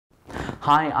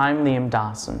Hi, I'm Liam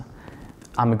Dawson.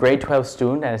 I'm a grade 12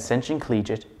 student at Ascension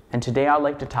Collegiate, and today I'd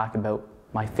like to talk about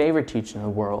my favorite teacher in the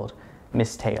world,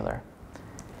 Miss Taylor.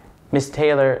 Miss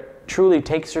Taylor truly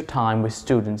takes her time with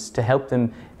students to help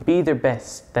them be their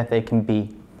best that they can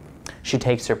be. She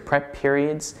takes her prep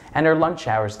periods and her lunch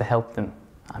hours to help them.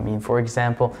 For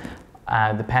example,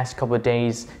 the past couple of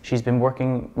days, she's been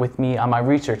working with me on my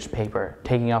research paper,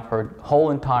 taking up her whole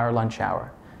entire lunch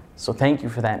hour. So thank you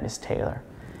for that, Miss Taylor.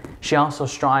 She also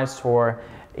strives for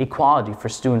equality for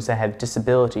students that have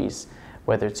disabilities,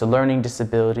 whether it's a learning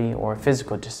disability or a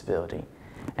physical disability.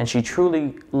 And she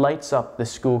truly lights up the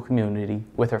school community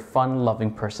with her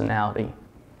fun-loving personality.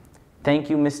 Thank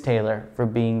you, Miss Taylor, for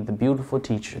being the beautiful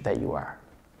teacher that you are.